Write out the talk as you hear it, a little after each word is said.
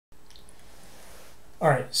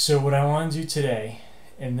Alright, so what I want to do today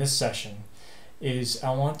in this session is I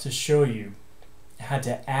want to show you how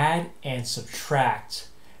to add and subtract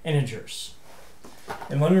integers.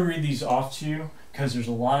 And let me read these off to you because there's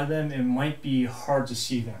a lot of them. It might be hard to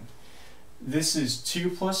see them. This is 2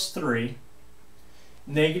 plus 3,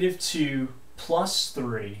 negative 2 plus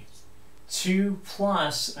 3, 2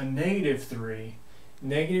 plus a negative 3,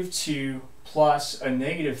 negative 2 plus a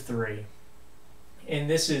negative 3, and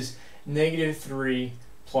this is negative 3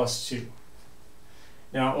 plus 2.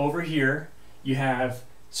 Now over here you have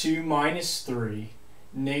 2 minus 3,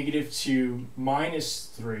 negative 2 minus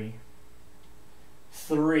 3,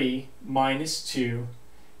 3 minus 2,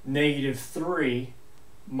 negative 3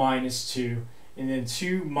 minus 2, and then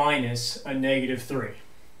 2 minus a negative 3.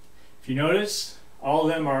 If you notice, all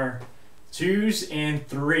of them are 2's and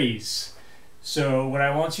 3's. So what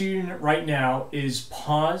I want you to do right now is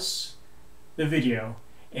pause the video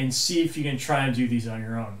and see if you can try and do these on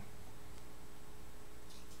your own.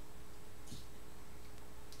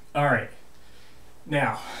 Alright,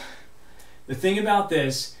 now the thing about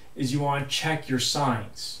this is you want to check your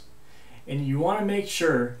signs, and you want to make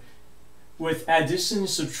sure with addition and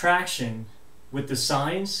subtraction with the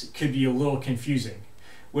signs it could be a little confusing.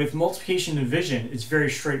 With multiplication and division it's very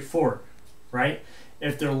straightforward, right?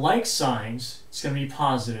 If they're like signs it's going to be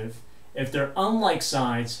positive. If they're unlike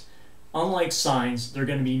signs, they're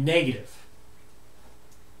going to be negative.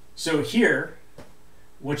 So here,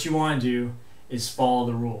 what you want to do is follow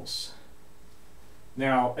the rules.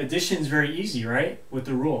 Now, addition is very easy, right? With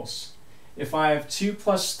the rules. If I have 2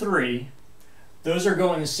 plus 3, those are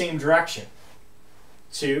going the same direction.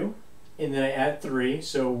 2, and then I add 3,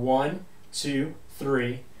 so 1, 2,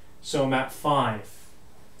 3, so I'm at 5.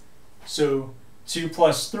 So 2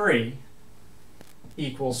 plus 3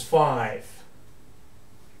 equals 5.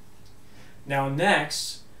 Now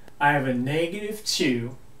next, I have a negative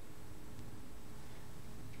 2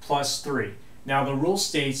 plus 3. Now the rule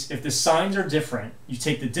states if the signs are different, you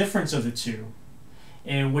take the difference of the two,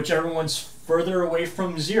 and whichever one's further away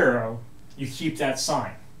from 0, you keep that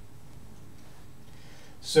sign.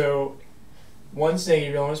 So one's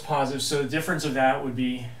negative, one's positive, so the difference of that would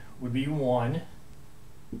be 1.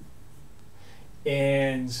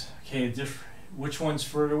 And okay, which one's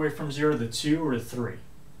further away from 0, the 2 or the 3?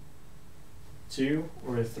 2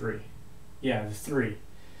 or the 3? Yeah, the 3.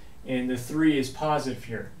 And the 3 is positive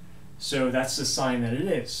here. So that's the sign that it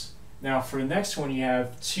is. Now for the next one you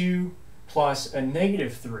have 2 plus a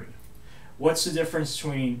negative 3. What's the difference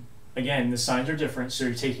between, again, the signs are different, so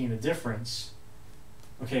you're taking the difference.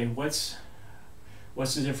 Okay, what's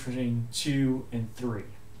the difference between 2 and 3?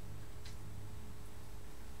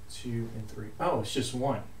 2 and 3. Oh, it's just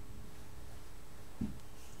 1.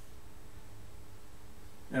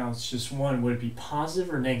 Now it's just 1. Would it be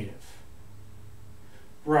positive or negative?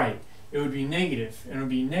 Right, it would be negative. And it would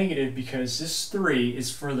be negative because this 3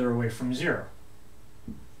 is further away from 0.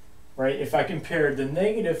 Right, if I compared the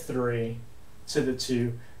negative 3 to the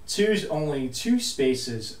 2, 2 is only 2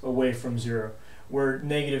 spaces away from 0, where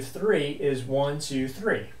negative 3 is 1, 2,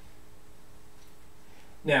 3.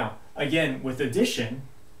 Now, again, with addition,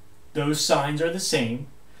 those signs are the same.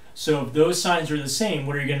 So if those signs are the same,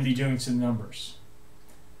 what are you going to be doing to the numbers?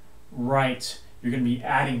 Right, you're going to be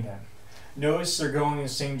adding them. Notice they're going in the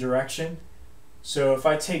same direction. So if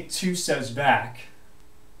I take 2 steps back,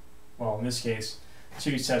 well in this case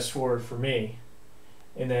 2 steps forward for me,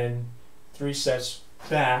 and then 3 steps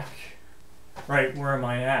back, right, where am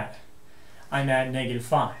I at? I'm at negative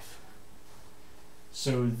 5.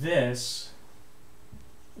 So this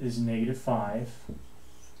is negative 5.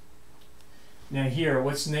 Now here,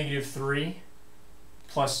 what's negative 3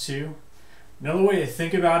 plus 2? Another way to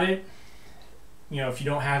think about it, you know, if you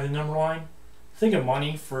don't have the number line, think of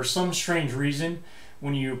money. For some strange reason,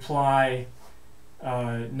 when you apply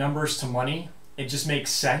numbers to money, it just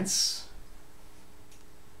makes sense.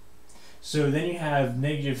 So then you have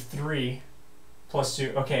negative 3 plus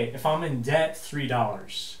 2. Okay, if I'm in debt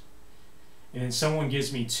 $3 and then someone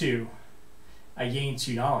gives me 2, I gain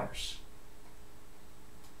 $2.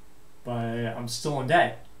 But I'm still in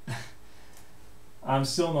debt. I'm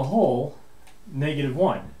still in the hole, negative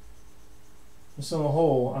 1. I'm still in the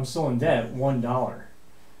hole, I'm still in debt $1.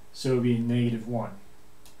 So it would be negative 1.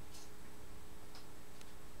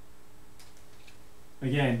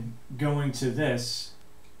 Again, going to this,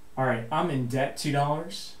 alright, I'm in debt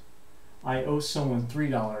 $2. I owe someone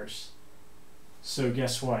 $3. So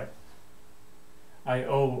guess what? I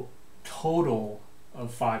owe total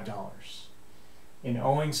of $5. And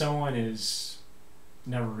owing someone is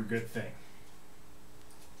never a good thing.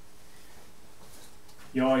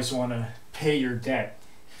 You always want to pay your debt.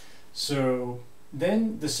 So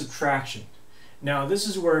Then the subtraction. Now this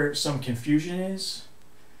is where some confusion is.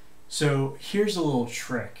 So here's a little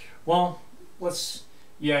trick. Well,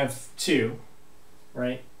 you have 2,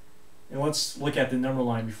 right? And let's look at the number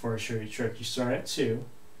line before I show you the trick. You start at 2.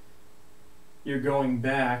 You're going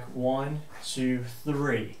back 1, 2,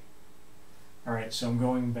 3. Alright, so I'm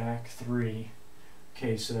going back 3.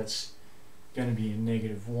 Okay, so that's going to be a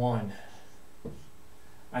 -1.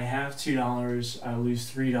 I have $2, I lose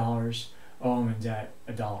 $3. Oh, I'm in debt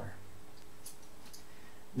 $1.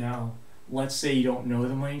 Now, let's say you don't know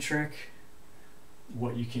the money trick.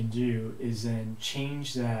 What you can do is then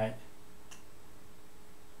change that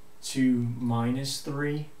to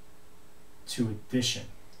 -3 to addition.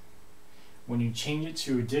 When you change it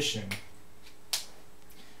to addition,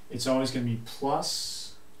 it's always going to be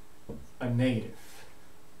plus a negative.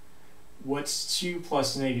 What's 2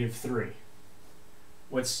 plus -3?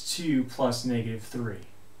 What's 2 plus -3?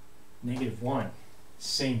 -1.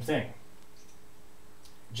 Same thing.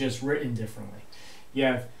 Just written differently.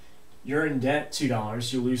 You're in debt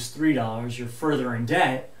 $2, you lose $3, you're further in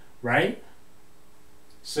debt, right?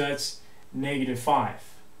 So that's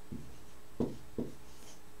 -5.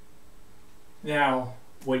 Now,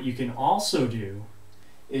 what you can also do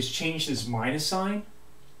is change this minus sign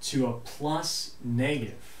to a plus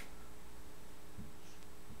negative.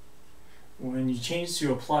 When you change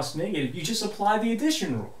to a plus negative, you just apply the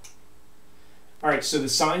addition rule. Alright, so the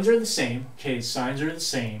signs are the same. Okay, signs are the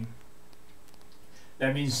same.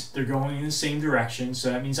 That means they're going in the same direction,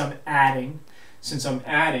 so that means I'm adding. Since I'm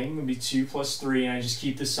adding, it would be 2 plus 3, and I just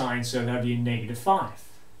keep the sign, so that would be a -5.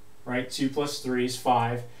 Right? 2 plus 3 is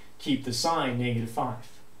 5. Keep the sign, -5.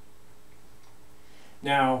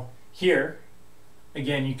 Now, here,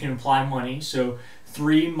 again, you can apply money. So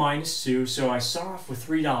 3 minus 2, so I start off with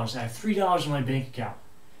 $3. I have $3 in my bank account.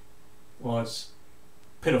 Well, it's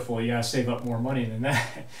pitiful. You gotta save up more money than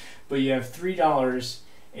that. But you have $3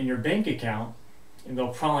 in your bank account, and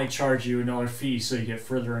they'll probably charge you another fee so you get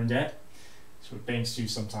further in debt. That's what banks do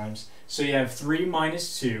sometimes. So you have 3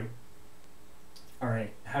 minus 2.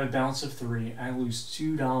 Alright, have a balance of 3. I lose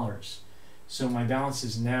 $2. So my balance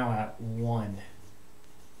is now at 1.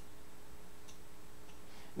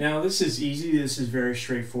 Now this is easy. This is very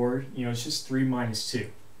straightforward. It's just 3 minus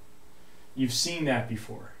 2. You've seen that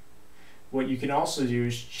before. What you can also do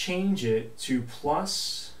is change it to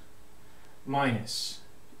plus minus,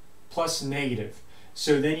 plus negative.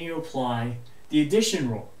 So then you apply the addition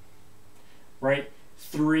rule, right?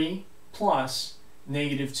 3 plus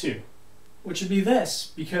 -2, which would be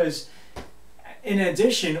this, because in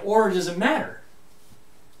addition, order doesn't matter.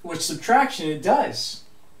 With subtraction, it does.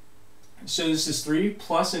 So this is 3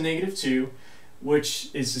 plus a -2, which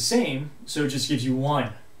is the same, so it just gives you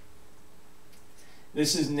 1.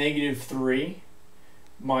 This is -3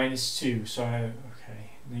 minus 2. So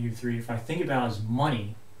 -3. If I think about it as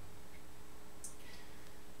money,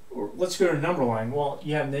 let's go to number line. Well,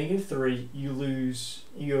 you have -3, you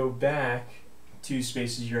go back 2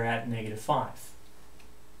 spaces, you're at -5.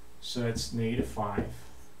 So that's -5.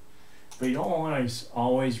 But you don't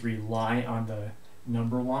always rely on the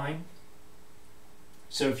number line.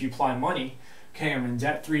 So if you apply money, okay, I'm in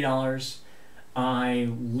debt $3, I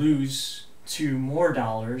lose 2 more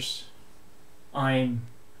dollars, I'm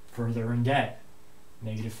further in debt,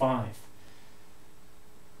 -5.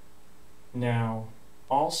 Now,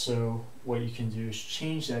 also, what you can do is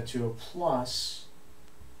change that to a plus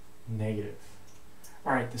negative.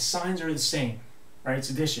 Alright, the signs are the same, right? It's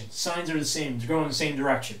addition. Signs are the same. They're going in the same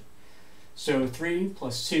direction. So 3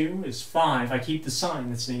 plus 2 is 5. I keep the sign,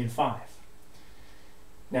 that's -5.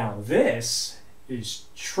 Now this is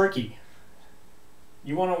tricky.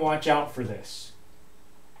 You want to watch out for this.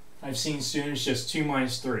 I've seen students just 2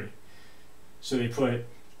 minus 3. So they put,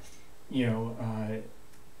 -1.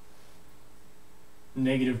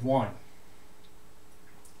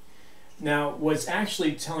 Now, what's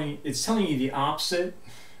actually telling you the opposite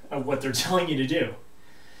of what they're telling you to do.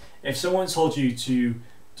 If someone told you to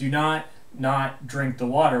do not drink the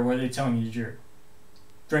water, what are they telling you to do?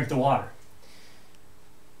 Drink the water.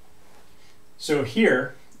 So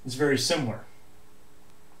here, it's very similar.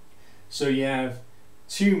 So you have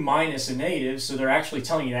 2 minus a negative, so they're actually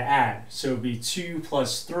telling you to add. So it would be 2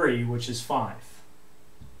 plus 3, which is 5.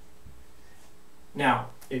 Now,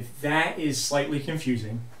 if that is slightly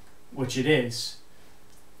confusing, which it is,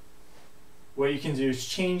 what you can do is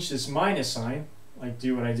change this minus sign, like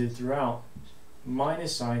do what I did throughout,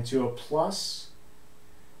 minus sign to a plus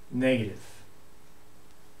negative.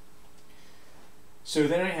 So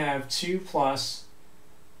then I have 2 plus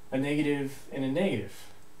a negative and a negative.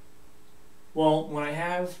 Well, when I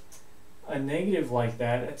have a negative like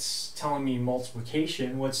that, it's telling me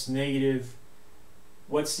multiplication. What's the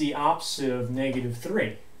opposite of negative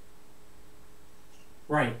 3?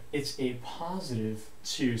 Right, it's a positive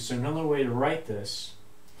 2. So another way to write this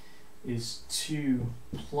is 2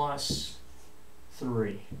 plus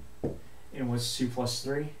 3. And what's 2 plus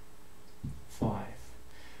 3? 5.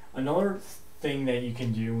 Another thing that you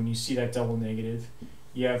can do when you see that double negative,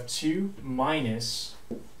 you have 2 minus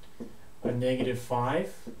a negative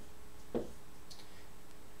 5.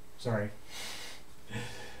 Sorry,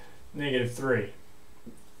 negative 3.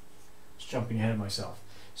 Just jumping ahead of myself.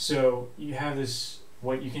 So you have this,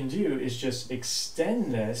 what you can do is just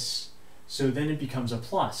extend this, so then it becomes a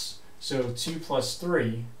plus. So 2 plus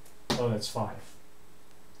 3, oh, that's 5.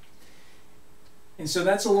 And so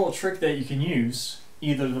that's a little trick that you can use,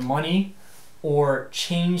 either the money or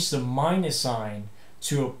change the minus sign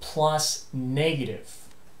to a plus negative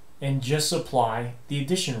and just apply the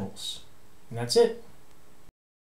addition rules. And that's it.